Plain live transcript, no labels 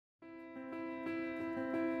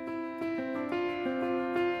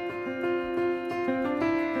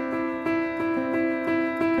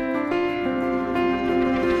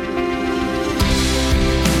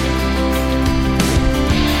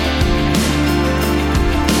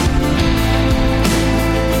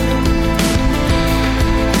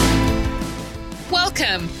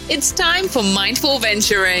It's time for Mindful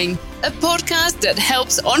Venturing, a podcast that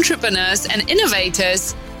helps entrepreneurs and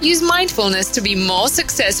innovators use mindfulness to be more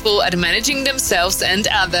successful at managing themselves and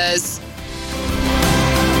others.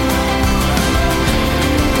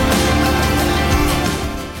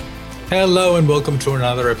 Hello and welcome to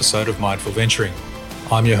another episode of Mindful Venturing.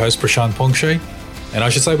 I'm your host Prashant Pongshe, and I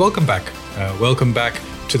should say welcome back. Welcome back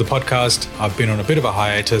to the podcast. I've been on a bit of a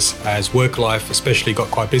hiatus as work life especially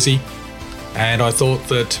got quite busy, and I thought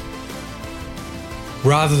that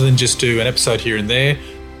rather than just do an episode here and there,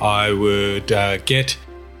 I would get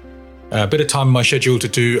a bit of time in my schedule to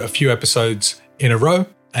do a few episodes in a row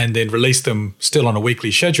and then release them still on a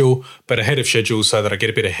weekly schedule, but ahead of schedule so that I get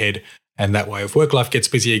a bit ahead, and that way if work life gets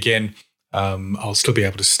busy again, I'll still be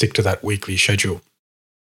able to stick to that weekly schedule.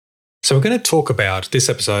 So we're going to talk about this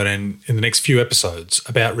episode and in the next few episodes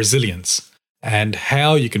about resilience and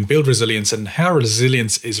how you can build resilience and how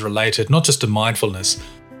resilience is related not just to mindfulness,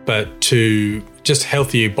 but to just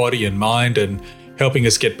healthier body and mind and helping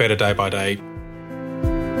us get better day by day.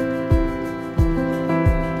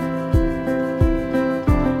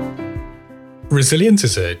 Resilience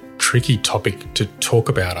is a tricky topic to talk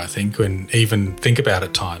about, I think, and even think about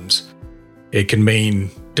at times. It can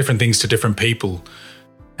mean different things to different people.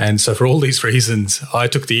 And so for all these reasons, I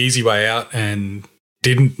took the easy way out and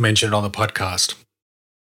didn't mention it on the podcast.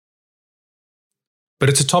 But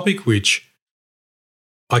it's a topic which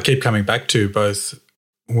I keep coming back to both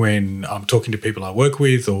when I'm talking to people I work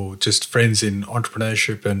with or just friends in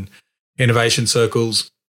entrepreneurship and innovation circles.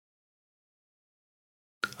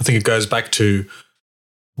 I think it goes back to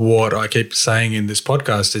what I keep saying in this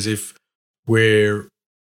podcast is if we're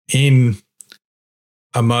in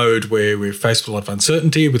a mode where we're faced with a lot of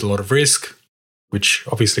uncertainty, with a lot of risk, which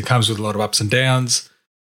obviously comes with a lot of ups and downs,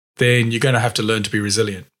 then you're going to have to learn to be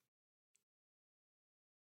resilient.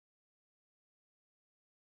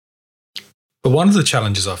 But one of the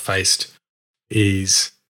challenges I've faced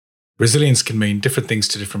is resilience can mean different things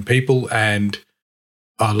to different people, and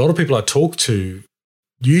a lot of people I talk to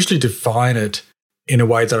usually define it in a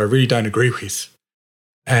way that I really don't agree with.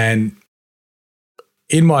 And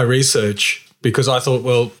in my research, because I thought,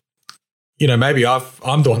 well, maybe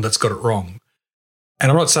I'm the one that's got it wrong.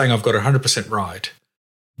 And I'm not saying I've got it 100% right,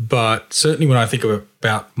 but certainly when I think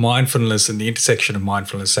about mindfulness and the intersection of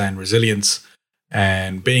mindfulness and resilience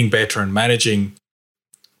and being better and managing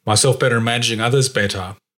myself better and managing others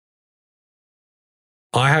better,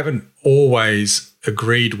 I haven't always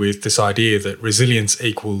agreed with this idea that resilience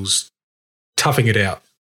equals toughing it out.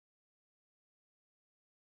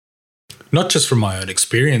 Not just from my own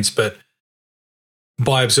experience, but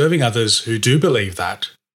by observing others who do believe that,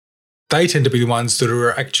 they tend to be the ones that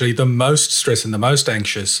are actually the most stressed and the most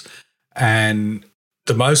anxious and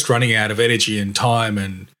the most running out of energy and time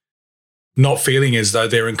and not feeling as though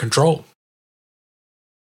they're in control.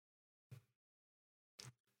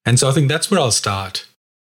 And so I think that's where I'll start,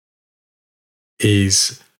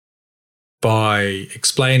 is by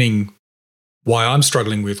explaining why I'm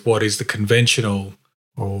struggling with what is the conventional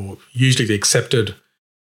or usually the accepted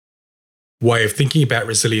way of thinking about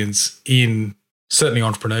resilience in certainly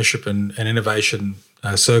entrepreneurship and innovation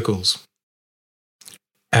circles.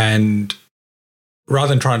 And rather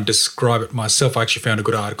than trying to describe it myself, I actually found a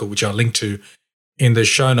good article which I'll link to in the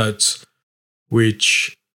show notes,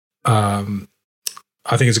 which I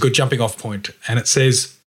think is a good jumping off point. And it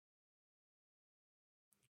says,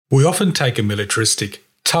 we often take a militaristic,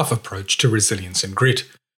 tough approach to resilience and grit.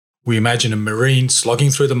 We imagine a Marine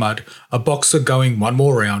slogging through the mud, a boxer going one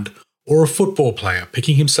more round, or a football player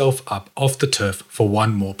picking himself up off the turf for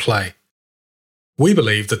one more play. We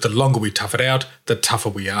believe that the longer we tough it out, the tougher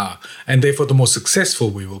we are, and therefore the more successful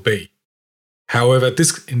we will be. However,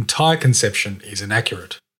 this entire conception is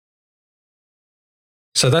inaccurate.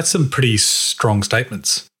 So that's some pretty strong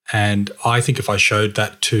statements, and I think if I showed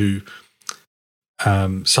that to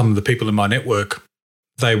some of the people in my network,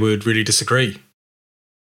 they would really disagree.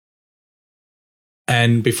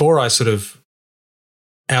 And before I sort of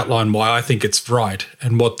outline why I think it's right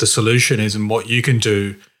and what the solution is and what you can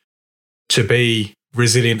do to be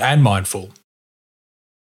resilient and mindful,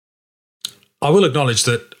 I will acknowledge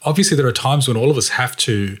that obviously there are times when all of us have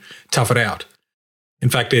to tough it out. In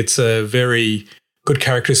fact, it's a very good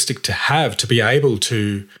characteristic to have, to be able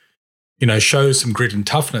to, show some grit and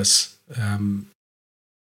toughness.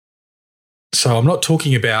 So I'm not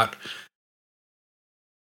talking about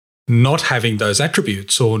not having those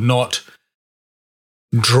attributes or not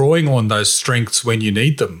drawing on those strengths when you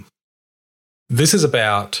need them. This is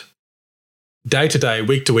about day to day,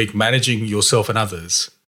 week to week, managing yourself and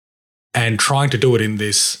others and trying to do it in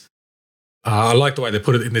this, I like the way they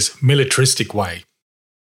put it, in this militaristic way.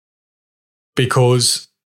 because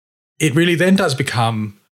it really then does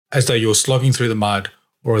become as though you're slogging through the mud,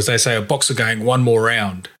 or as they say, a boxer going one more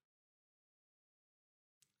round.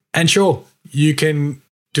 And sure, you can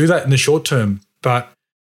do that in the short term, but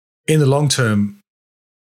in the long term,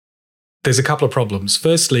 there's a couple of problems.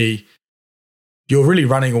 Firstly, you're really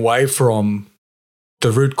running away from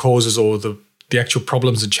the root causes or the actual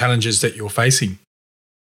problems and challenges that you're facing.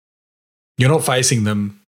 You're not facing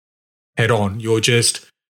them head on. You're just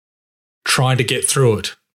trying to get through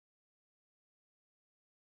it.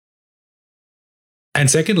 And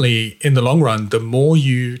secondly, in the long run, the more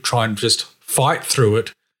you try and just fight through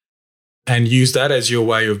it and use that as your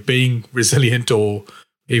way of being resilient or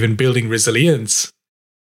even building resilience,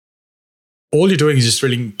 all you're doing is just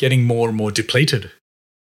really getting more and more depleted.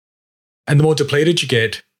 And the more depleted you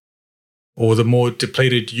get, or the more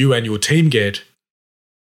depleted you and your team get,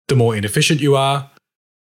 the more inefficient you are.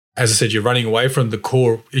 As I said, you're running away from the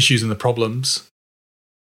core issues and the problems.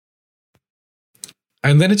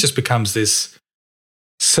 And then it just becomes this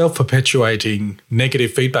self-perpetuating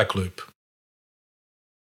negative feedback loop.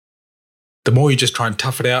 The more you just try and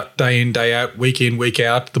tough it out day in, day out, week in, week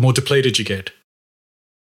out, the more depleted you get.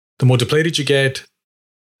 The more depleted you get,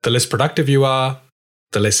 the less productive you are,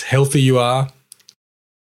 the less healthy you are.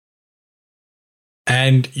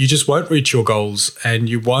 And you just won't reach your goals and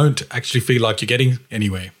you won't actually feel like you're getting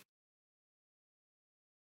anywhere.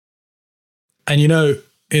 And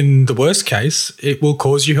in the worst case, it will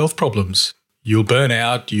cause you health problems. You'll burn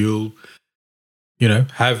out, you'll,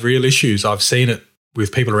 have real issues. I've seen it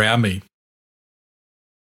with people around me.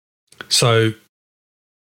 So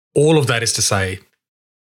all of that is to say,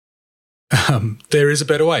 there is a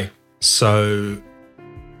better way. So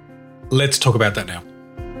let's talk about that now.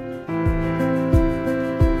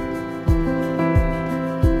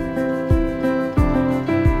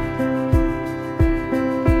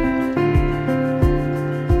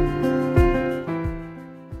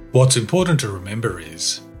 What's important to remember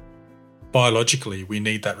is, biologically, we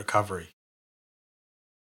need that recovery.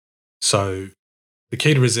 So the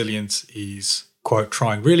key to resilience is, quote,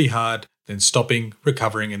 trying really hard, then stopping,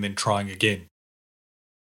 recovering, and then trying again.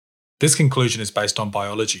 This conclusion is based on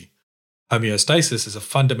biology. Homeostasis is a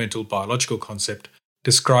fundamental biological concept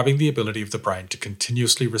describing the ability of the brain to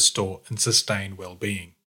continuously restore and sustain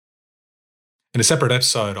well-being. In a separate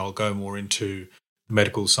episode, I'll go more into the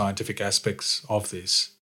medical scientific aspects of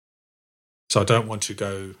this. So I don't want to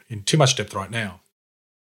go in too much depth right now.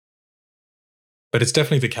 But it's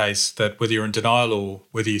definitely the case that whether you're in denial or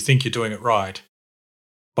whether you think you're doing it right,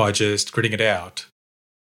 by just gritting it out,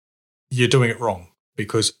 you're doing it wrong,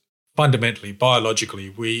 because fundamentally, biologically,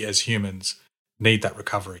 we as humans need that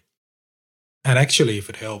recovery. And actually, if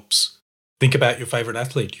it helps, think about your favourite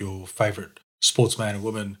athlete, your favourite sportsman or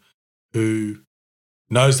woman who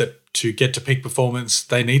knows that to get to peak performance,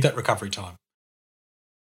 they need that recovery time.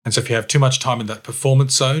 And so if you have too much time in that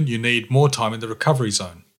performance zone, you need more time in the recovery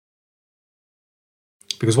zone.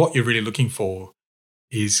 Because what you're really looking for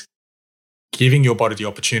is giving your body the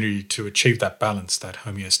opportunity to achieve that balance, that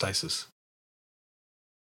homeostasis.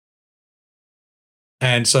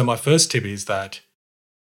 And so my first tip is that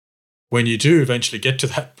when you do eventually get to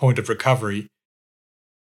that point of recovery,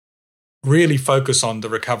 really focus on the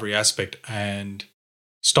recovery aspect and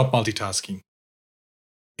stop multitasking.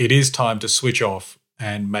 It is time to switch off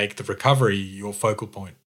and make the recovery your focal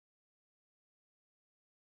point.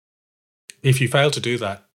 If you fail to do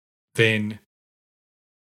that, then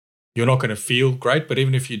you're not going to feel great, but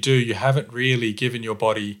even if you do, you haven't really given your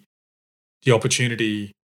body the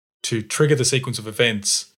opportunity to trigger the sequence of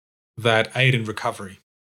events that aid in recovery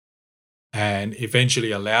and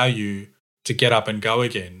eventually allow you to get up and go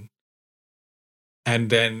again. And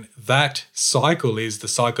then that cycle is the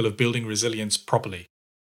cycle of building resilience properly.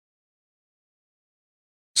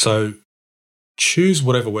 So choose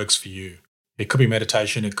whatever works for you. It could be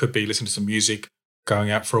meditation, it could be listening to some music, going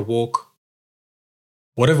out for a walk,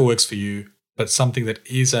 whatever works for you, but something that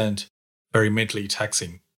isn't very mentally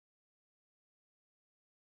taxing.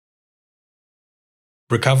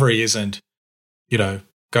 Recovery isn't,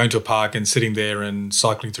 going to a park and sitting there and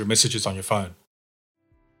cycling through messages on your phone.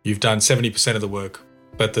 You've done 70% of the work,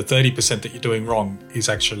 but the 30% that you're doing wrong is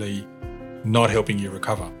actually not helping you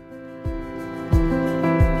recover.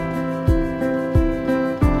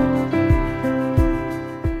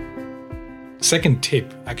 Second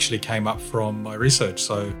tip actually came up from my research.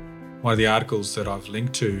 So one of the articles that I've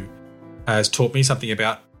linked to has taught me something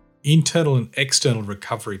about internal and external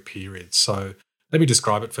recovery periods. So let me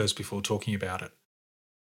describe it first before talking about it.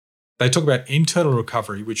 They talk about internal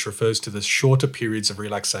recovery, which refers to the shorter periods of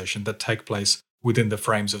relaxation that take place within the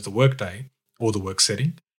frames of the workday or the work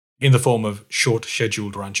setting in the form of short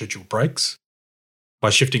scheduled or unscheduled breaks, by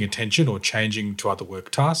shifting attention or changing to other work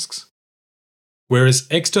tasks. Whereas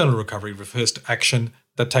external recovery refers to action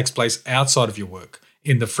that takes place outside of your work,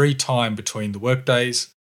 in the free time between the work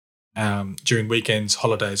days, during weekends,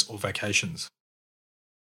 holidays, or vacations.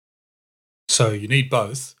 So you need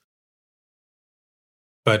both.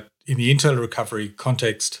 But in the internal recovery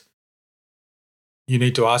context, you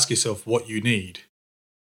need to ask yourself what you need.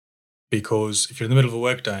 Because if you're in the middle of a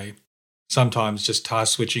workday, sometimes just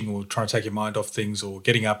task switching or trying to take your mind off things or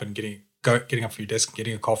getting up and getting up from your desk and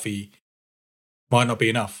getting a coffee might not be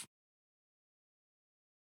enough.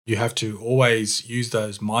 You have to always use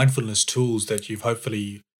those mindfulness tools that you've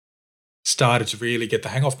hopefully started to really get the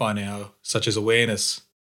hang of by now, such as awareness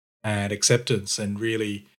and acceptance, and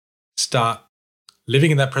really start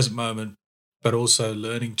living in that present moment, but also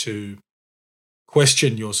learning to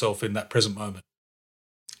question yourself in that present moment.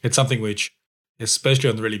 It's something which, especially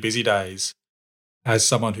on the really busy days, as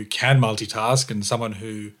someone who can multitask and someone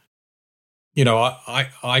who,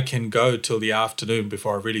 I can go till the afternoon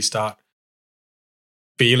before I really start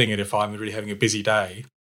feeling it. If I'm really having a busy day,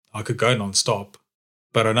 I could go non-stop,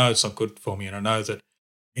 but I know it's not good for me. And I know that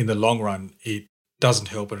in the long run, it doesn't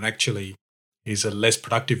help and actually is a less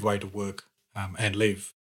productive way to work and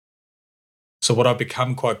live. So what I've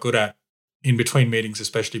become quite good at in between meetings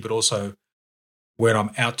especially, but also when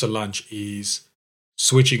I'm out to lunch, is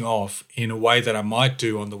switching off in a way that I might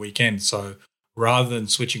do on the weekend. So rather than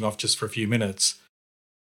switching off just for a few minutes,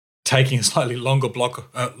 taking a slightly longer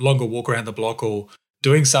walk around the block, or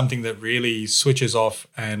doing something that really switches off.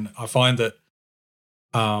 And I find that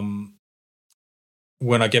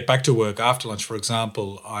when I get back to work after lunch, for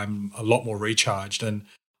example, I'm a lot more recharged, and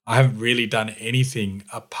I haven't really done anything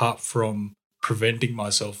apart from preventing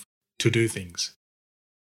myself to do things,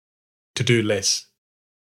 to do less.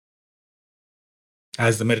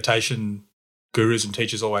 As the meditation gurus and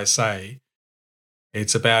teachers always say,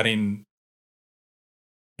 it's about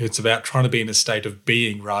trying to be in a state of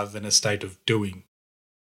being rather than a state of doing.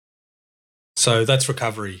 So that's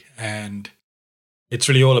recovery, and it's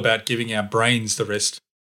really all about giving our brains the rest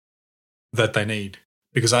that they need.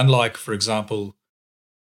 Because unlike, for example,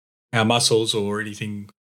 our muscles or anything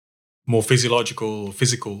more physiological or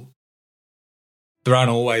physical, there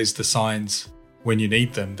aren't always the signs when you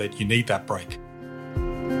need them that you need that break.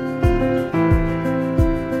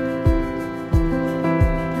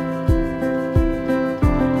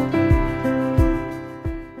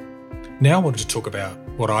 Now I wanted to talk about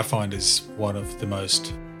what I find is one of the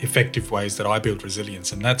most effective ways that I build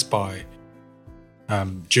resilience, and that's by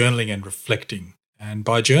journaling and reflecting. And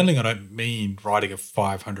by journaling, I don't mean writing a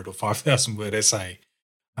 500 or 5,000 word essay.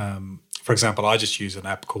 For example, I just use an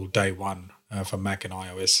app called Day One for Mac and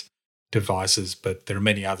iOS devices, but there are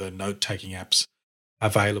many other note-taking apps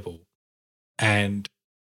available. And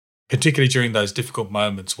particularly during those difficult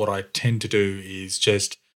moments, what I tend to do is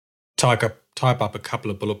just type up a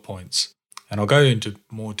couple of bullet points. And I'll go into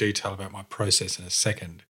more detail about my process in a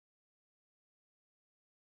second.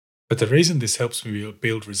 But the reason this helps me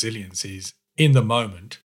build resilience is, in the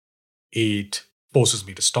moment, it forces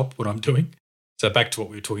me to stop what I'm doing. So back to what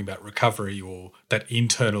we were talking about, recovery, or that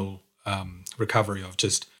internal recovery of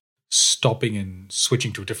just stopping and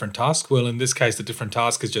switching to a different task. Well, in this case, the different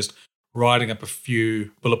task is just writing up a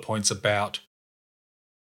few bullet points about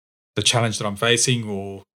the challenge that I'm facing,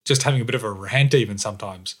 or just having a bit of a rant even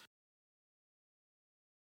sometimes.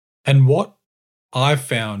 And what I've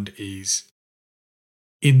found is,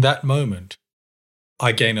 in that moment,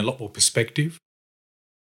 I gain a lot more perspective,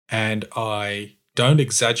 and I don't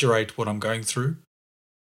exaggerate what I'm going through,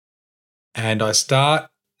 and I start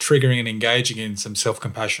triggering and engaging in some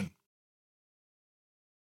self-compassion.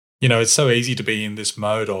 It's so easy to be in this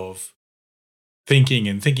mode of thinking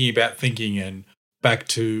about thinking, and back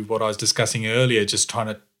to what I was discussing earlier, just trying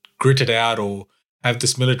to grit it out or have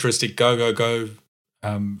this militaristic go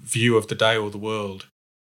view of the day or the world.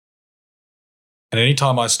 And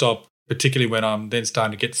anytime I stop, particularly when I'm then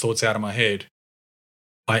starting to get thoughts out of my head,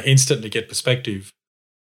 I instantly get perspective.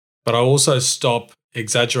 But I also stop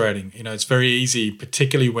exaggerating. It's very easy,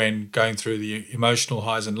 particularly when going through the emotional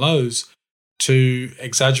highs and lows, to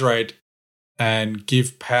exaggerate and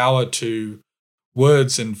give power to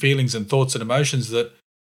words and feelings and thoughts and emotions that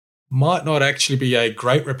might not actually be a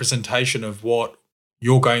great representation of what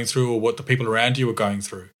you're going through or what the people around you are going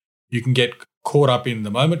through. You can get caught up in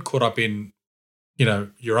the moment, caught up in,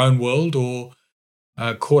 your own world, or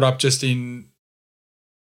caught up just in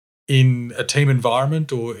a team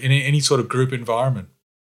environment or in any sort of group environment.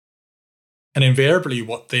 And invariably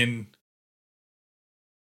what then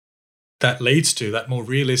that leads to, that more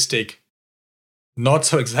realistic not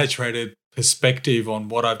so exaggerated perspective on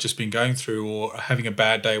what I've just been going through or having a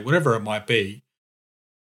bad day, whatever it might be,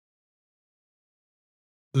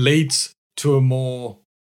 leads to a more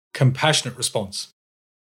compassionate response.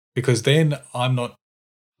 Because then I'm not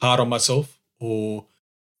hard on myself or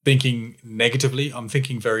thinking negatively. I'm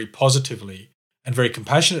thinking very positively and very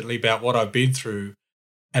compassionately about what I've been through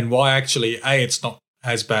and why actually, A, it's not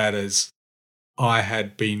as bad as I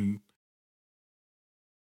had been,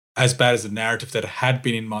 as bad as the narrative that had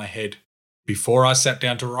been in my head before I sat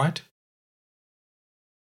down to write.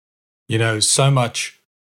 You know, so much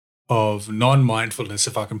of non-mindfulness,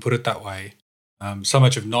 if I can put it that way, so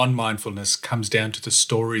much of non-mindfulness comes down to the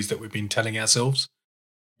stories that we've been telling ourselves.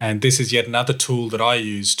 And this is yet another tool that I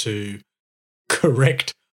use to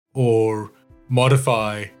correct or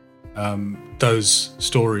modify those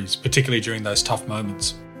stories, particularly during those tough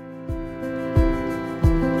moments.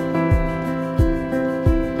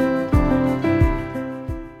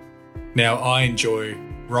 Now, I enjoy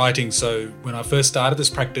writing. So when I first started this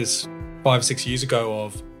practice 5 or 6 years ago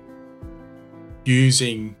of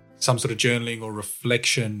using some sort of journaling or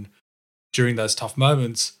reflection during those tough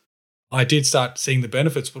moments, I did start seeing the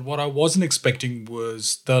benefits, but what I wasn't expecting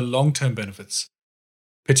was the long-term benefits.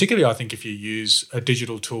 Particularly, I think, if you use a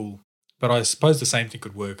digital tool, but I suppose the same thing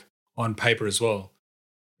could work on paper as well.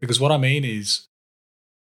 Because what I mean is,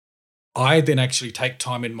 I then actually take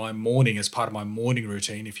time in my morning as part of my morning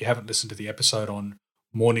routine. If you haven't listened to the episode on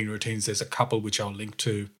morning routines, there's a couple which I'll link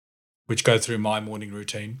to, which go through my morning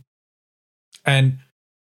routine. And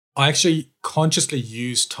I actually consciously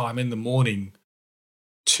use time in the morning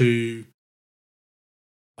to,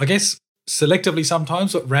 I guess, selectively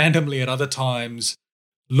sometimes, but randomly at other times,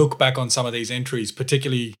 look back on some of these entries,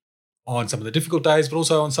 particularly on some of the difficult days, but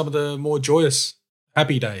also on some of the more joyous,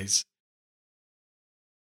 happy days.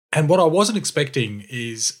 And what I wasn't expecting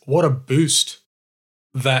is what a boost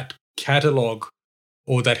that catalogue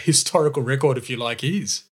or that historical record, if you like,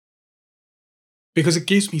 is. Because it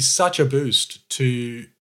gives me such a boost to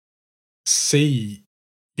see,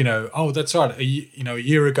 oh, that's right, a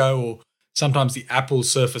year ago, or sometimes the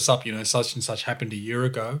apples surface up, such and such happened a year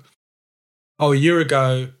ago. Oh, a year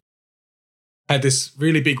ago, had this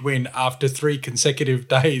really big win after 3 consecutive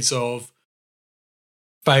days of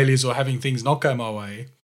failures or having things not go my way.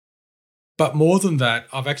 But more than that,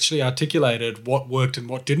 I've actually articulated what worked and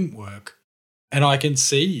what didn't work. And I can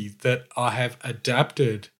see that I have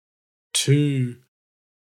adapted to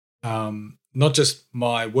not just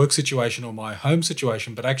my work situation or my home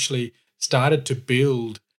situation, but actually started to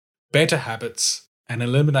build better habits and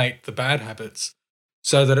eliminate the bad habits,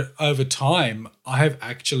 so that over time, I have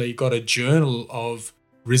actually got a journal of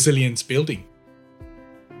resilience building,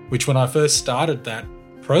 which when I first started that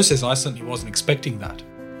process, I certainly wasn't expecting that.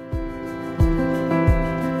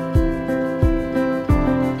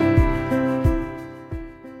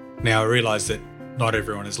 Now, I realise that not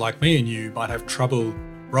everyone is like me, and you might have trouble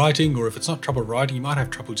writing, or if it's not trouble writing, you might have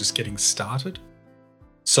trouble just getting started.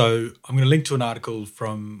 So I'm going to link to an article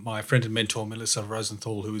from my friend and mentor, Melissa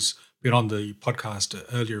Rosenthal, who's been on the podcast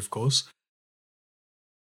earlier, of course.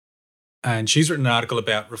 And she's written an article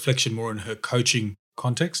about reflection more in her coaching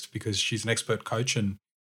context, because she's an expert coach, and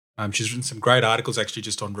she's written some great articles actually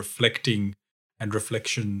just on reflecting and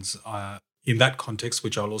reflections in that context,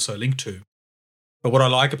 which I'll also link to. But what I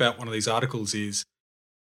like about one of these articles is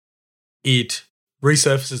it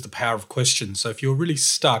resurfaces the power of questions. So if you're really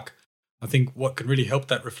stuck, I think what can really help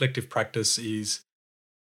that reflective practice is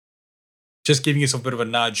just giving yourself a bit of a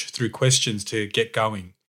nudge through questions to get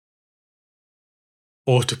going.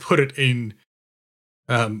 Or to put it in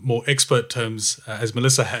more expert terms, as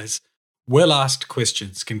Melissa has, well-asked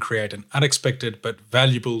questions can create an unexpected but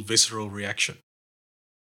valuable visceral reaction.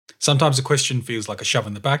 Sometimes a question feels like a shove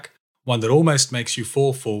in the back, one that almost makes you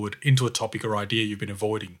fall forward into a topic or idea you've been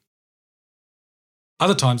avoiding.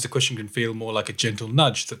 Other times, the question can feel more like a gentle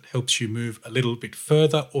nudge that helps you move a little bit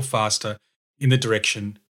further or faster in the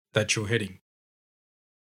direction that you're heading.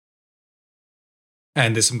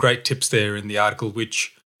 And there's some great tips there in the article,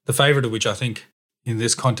 which the favourite of which I think in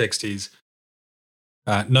this context is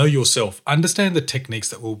know yourself. Understand the techniques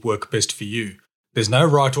that will work best for you. There's no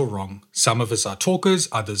right or wrong. Some of us are talkers,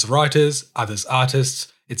 others writers, others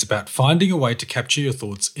artists. It's about finding a way to capture your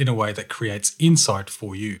thoughts in a way that creates insight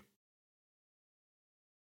for you.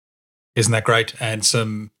 Isn't that great? And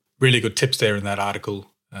some really good tips there in that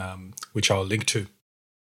article, which I'll link to.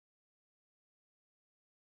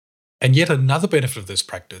 And yet another benefit of this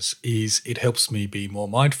practice is it helps me be more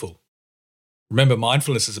mindful. Remember,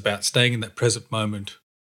 mindfulness is about staying in that present moment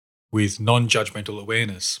with non-judgmental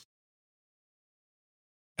awareness.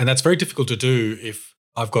 And that's very difficult to do if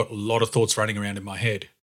I've got a lot of thoughts running around in my head,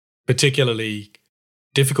 particularly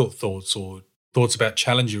difficult thoughts or thoughts about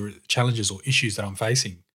challenges or issues that I'm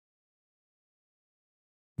facing.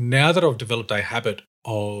 Now that I've developed a habit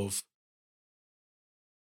of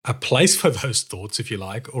a place for those thoughts, if you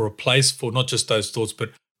like, or a place for not just those thoughts,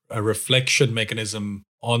 but a reflection mechanism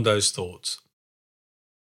on those thoughts.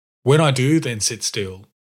 When I do then sit still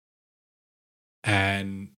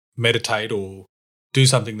and meditate or do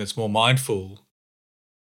something that's more mindful,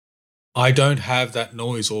 I don't have that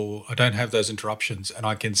noise or I don't have those interruptions, and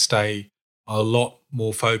I can stay a lot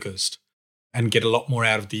more focused and get a lot more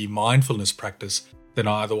out of the mindfulness practice than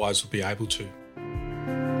I otherwise would be able to.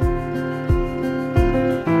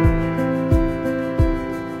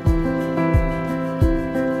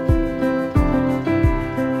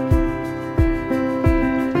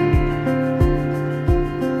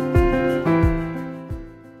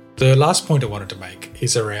 The last point I wanted to make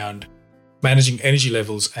is around managing energy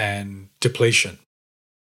levels and depletion.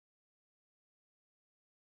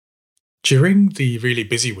 During the really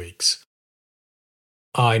busy weeks,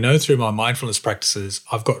 I know through my mindfulness practices,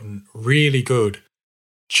 I've gotten really good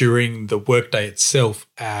during the workday itself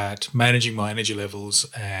at managing my energy levels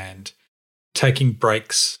and taking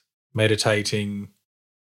breaks, meditating,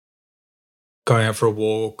 going out for a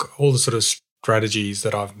walk, all the sort of strategies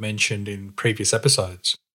that I've mentioned in previous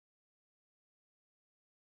episodes.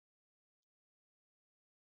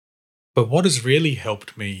 But what has really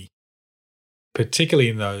helped me, particularly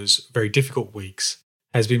in those very difficult weeks,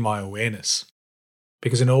 has been my awareness.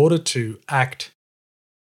 Because in order to act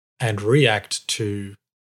and react to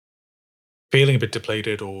feeling a bit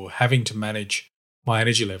depleted or having to manage my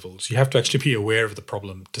energy levels, you have to actually be aware of the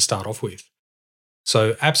problem to start off with.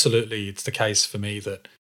 So absolutely, it's the case for me that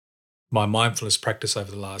my mindfulness practice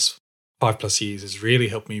over the last 5+ years has really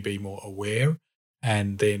helped me be more aware,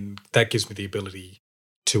 and then that gives me the ability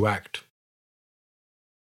to act.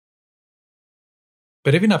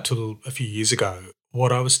 But even up till a few years ago,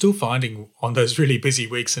 what I was still finding on those really busy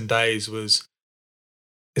weeks and days was,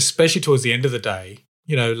 especially towards the end of the day,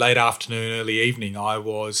 late afternoon, early evening, I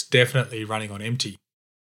was definitely running on empty.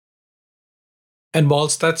 And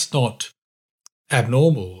whilst that's not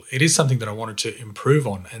abnormal, it is something that I wanted to improve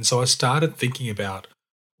on. And so I started thinking about,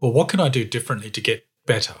 well, what can I do differently to get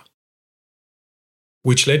better?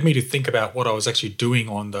 Which led me to think about what I was actually doing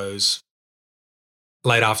on those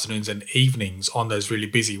late afternoons and evenings on those really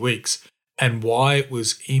busy weeks and why it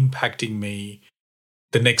was impacting me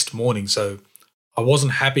the next morning. So I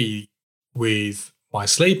wasn't happy with my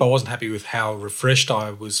sleep. I wasn't happy with how refreshed I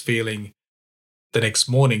was feeling the next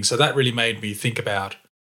morning. So that really made me think about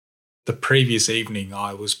the previous evening.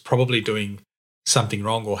 I was probably doing something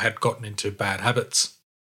wrong or had gotten into bad habits.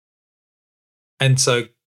 And so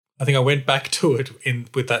I think I went back to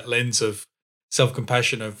it with that lens of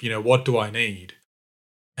self-compassion of, what do I need?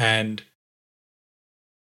 And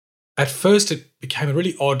at first it became a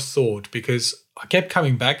really odd thought because I kept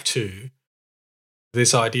coming back to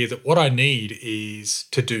this idea that what I need is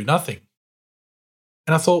to do nothing.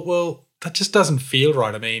 And I thought, well, that just doesn't feel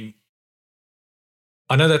right. I mean,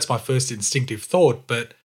 I know that's my first instinctive thought,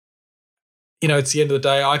 but, it's the end of the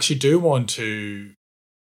day. I actually do want to,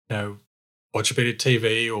 watch a bit of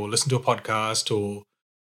TV or listen to a podcast or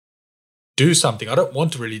do something. I don't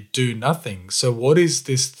want to really do nothing. So what is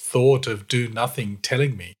this thought of do nothing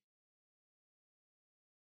telling me?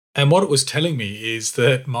 And what it was telling me is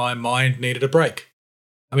that my mind needed a break.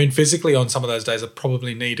 I mean, physically on some of those days I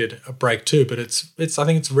probably needed a break too, but I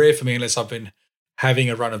think it's rare for me unless I've been having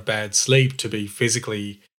a run of bad sleep to be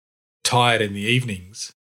physically tired in the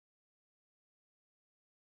evenings.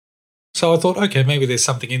 So I thought, okay, maybe there's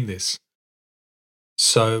something in this.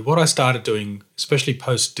 So what I started doing, especially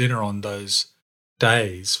post-dinner on those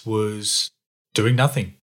days, was doing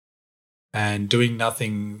nothing. And doing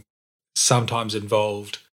nothing sometimes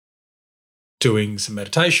involved doing some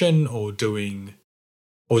meditation or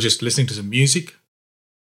just listening to some music.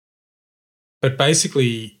 But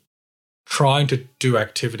basically trying to do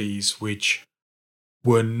activities which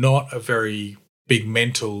were not a very big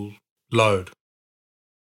mental load.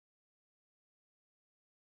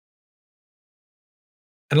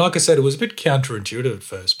 And like I said, it was a bit counterintuitive at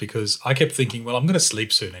first because I kept thinking, well, I'm going to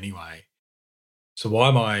sleep soon anyway. So why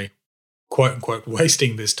am I, quote unquote,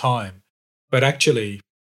 wasting this time? But actually,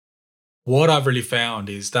 what I've really found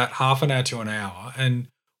is that half an hour to an hour, and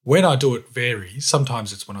when I do it varies.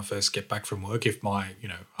 Sometimes it's when I first get back from work if my,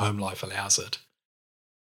 home life allows it.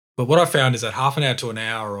 But what I found is that half an hour to an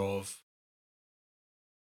hour of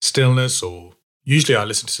stillness, or usually I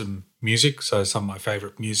listen to some music, so some of my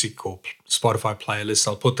favourite music or Spotify playlists,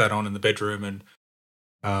 I'll put that on in the bedroom and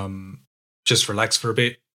just relax for a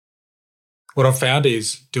bit. What I've found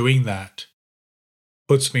is doing that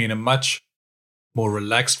puts me in a much more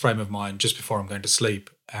relaxed frame of mind just before I'm going to sleep.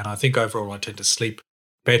 And I think overall I tend to sleep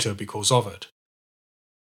better because of it.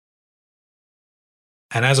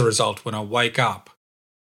 And as a result, when I wake up,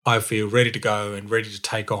 I feel ready to go and ready to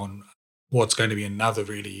take on what's going to be another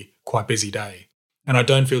really quite busy day. And I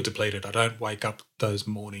don't feel depleted. I don't wake up those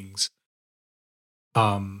mornings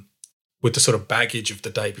with the sort of baggage of the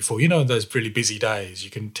day before. You know, those really busy days,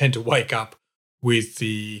 you can tend to wake up with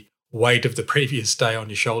the weight of the previous day on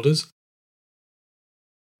your shoulders.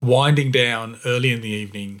 Winding down early in the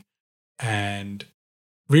evening and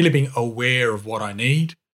really being aware of what I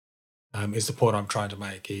need is the point I'm trying to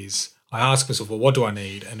make. Is I ask myself, well, what do I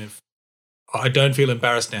need? And if I don't feel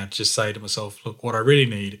embarrassed now to just say to myself, look, what I really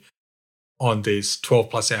need on this 12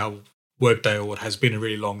 plus hour workday, or what has been a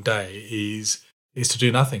really long day, is to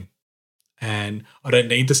do nothing. And I don't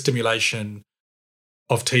need the stimulation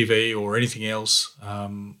of TV or anything else,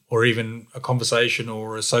 or even a conversation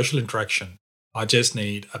or a social interaction. I just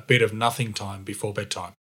need a bit of nothing time before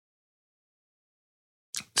bedtime.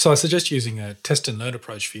 So I suggest using a test and learn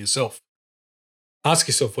approach for yourself. Ask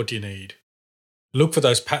yourself, what do you need? Look for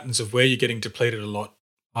those patterns of where you're getting depleted a lot,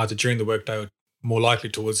 either during the workday or more likely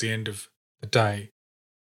towards the end of the day.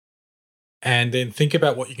 And then think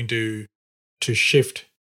about what you can do to shift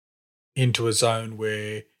into a zone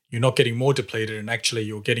where you're not getting more depleted and actually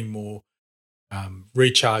you're getting more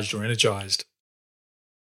recharged or energized.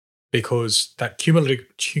 Because that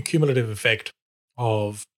cumulative effect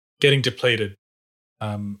of getting depleted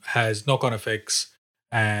has knock-on effects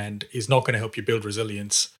and is not going to help you build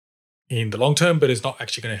resilience in the long term, but is not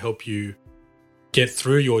actually going to help you get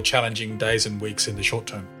through your challenging days and weeks in the short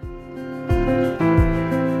term.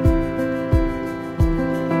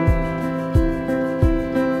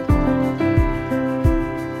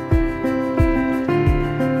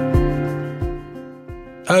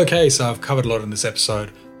 Okay, so I've covered a lot in this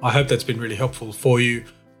episode. I hope that's been really helpful for you.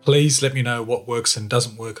 Please let me know what works and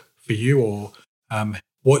doesn't work for you, or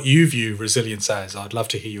what you view resilience as. I'd love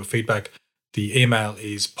to hear your feedback. The email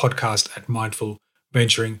is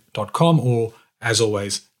podcast@mindfulventuring.com, or as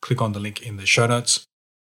always, click on the link in the show notes.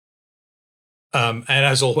 And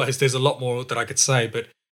as always, there's a lot more that I could say, but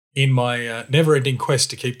in my never-ending quest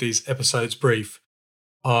to keep these episodes brief,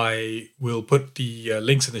 I will put the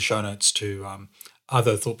links in the show notes to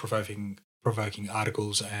other thought-provoking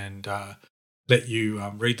articles and let you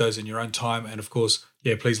read those in your own time. And of course,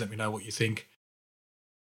 please let me know what you think.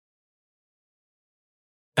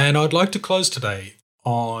 And I'd like to close today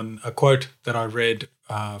on a quote that I read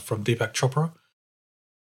from Deepak Chopra.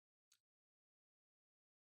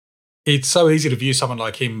 It's so easy to view someone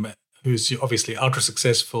like him, who's obviously ultra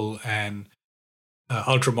successful and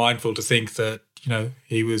ultra mindful, to think that,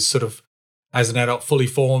 he was sort of, as an adult, fully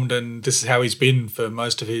formed, and this is how he's been for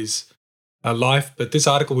most of his life. But this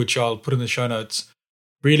article, which I'll put in the show notes,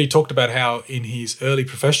 really talked about how in his early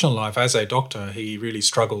professional life as a doctor, he really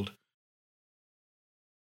struggled.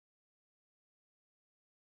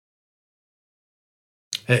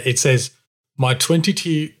 It says, my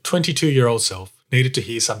 22-year-old self needed to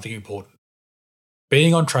hear something important.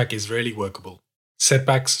 Being on track is rarely workable.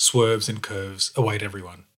 Setbacks, swerves, and curves await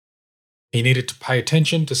everyone. He needed to pay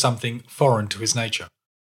attention to something foreign to his nature: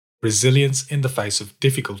 resilience in the face of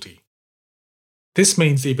difficulty. This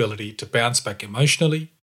means the ability to bounce back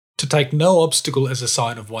emotionally, to take no obstacle as a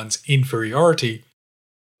sign of one's inferiority,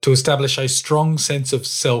 to establish a strong sense of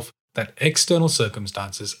self that external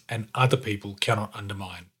circumstances and other people cannot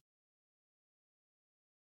undermine.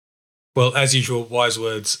 Well, as usual, wise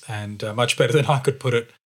words, and much better than I could put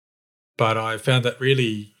it, but I found that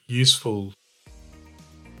really useful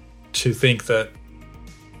to think that,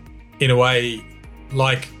 in a way,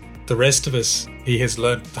 like the rest of us, he has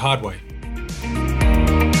learned the hard way.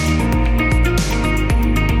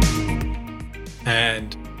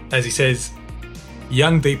 And as he says,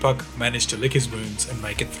 young Deepak managed to lick his wounds and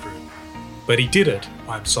make it through. But he did it,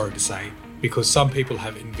 I'm sorry to say, because some people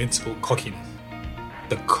have invincible cockiness.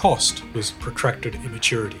 The cost was protracted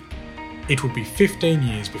immaturity. It would be 15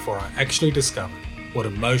 years before I actually discovered what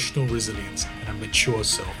emotional resilience and a mature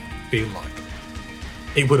self feel like.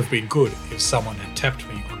 It would have been good if someone had tapped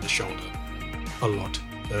me on the shoulder a lot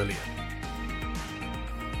earlier.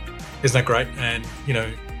 Isn't that great? And,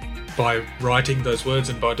 by writing those words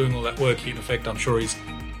and by doing all that work, in effect, I'm sure he's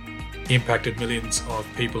impacted millions of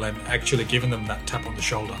people and actually given them that tap on the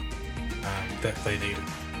shoulder that they needed.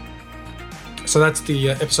 So that's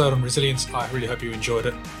the episode on resilience. I really hope you enjoyed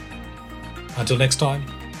it. Until next time,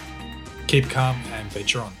 keep calm and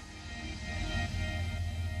venture on.